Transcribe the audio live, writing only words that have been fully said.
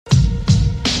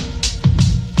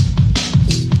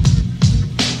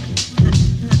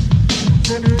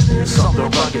Something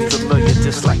rugged, familiar,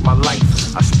 just like my life.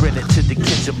 I sprinted to the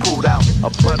kitchen, pulled out a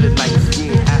butter knife.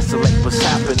 Yeah, isolate what's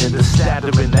happening, the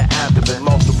statter in the abdomen.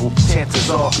 Multiple chances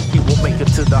are he won't make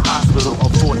it to the hospital.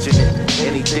 Unfortunate,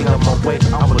 anything on my way,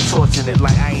 I'm torching it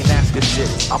like I ain't asking shit.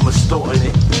 I'm extorting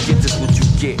it. Get this what you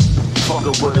get.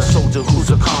 Fuckin' with a soldier who's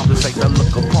accomplished. Like the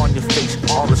look upon your face,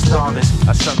 all astonished.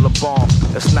 I shuttle a bomb,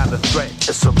 it's not a threat,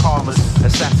 it's a promise.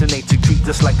 Assassinate to treat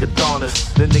this like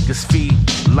Adonis. The niggas feed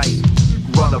light,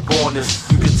 run up on us.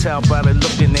 You can tell by the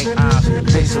look in their eyes,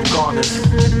 they some goners.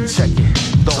 Check it,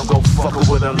 don't go fucking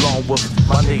with a lone wolf.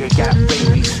 My nigga got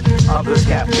babies, others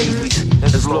got babies.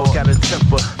 His lord got a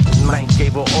temper, Knight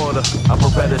gave an order. I'm a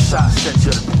better shot, set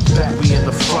you back, we in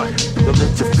the front. You'll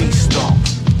let your feet stomp.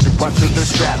 Watch with the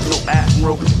strap, no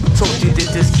admiral. Told you that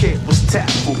this kid was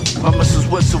tactful. My muscles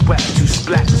whistle at you,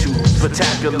 splat you,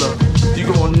 spectacular.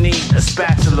 You gon' need a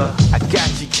spatula. I got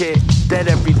you, kid. That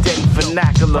everyday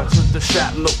vernacular. Watch with the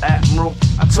strap, no admiral.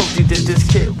 I told you that this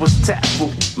kid was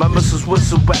tactful. My muscles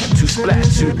whistle at you, splat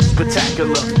you,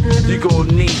 spectacular. You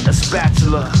gon' need a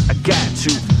spatula. I got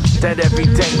you. That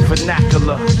everyday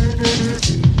vernacular.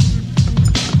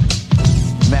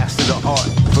 Master the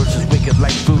art versus wicked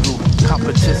like voodoo.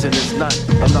 Competition is none,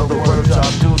 in other words,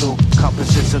 I'll doodle.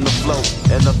 Composition the flow,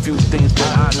 and a few things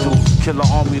that I do. Killer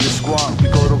army the squad, we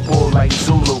go to war like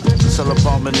Zulu. Sell a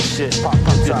bomb in the shit, pop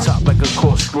your top like a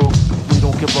corkscrew. We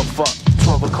don't give a fuck,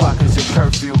 12 o'clock is your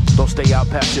curfew. Don't stay out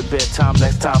past your bedtime,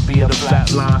 next time be at a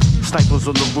flat line. Snipers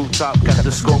on the rooftop, got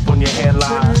the scope on your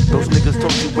hairline. Those niggas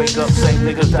told you wake up, same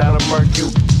niggas that'll murk you.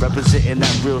 Representing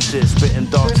that real shit, spitting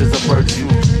darts is a virtue.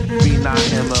 B9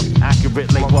 hammer,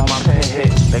 accurate like when my pen hit.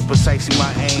 Like precisely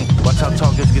my aim, watch how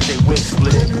targets get their wig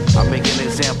split. I make an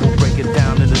example, break it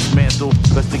down and dismantle.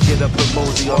 Best to get up and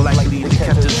mosey, or likely to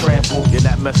catch a trample. You're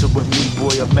not messing with me,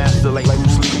 boy, a master like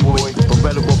Bruce Lee, boy.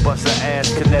 Beretta will bust her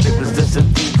ass, Kinetic was just a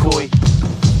decoy.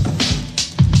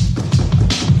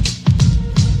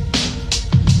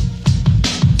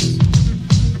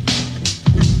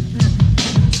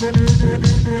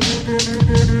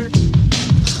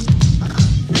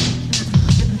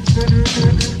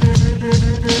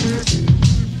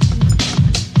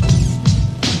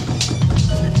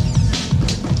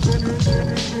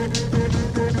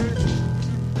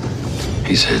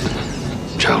 He said,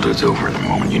 childhood's over the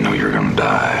moment you know you're gonna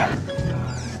die.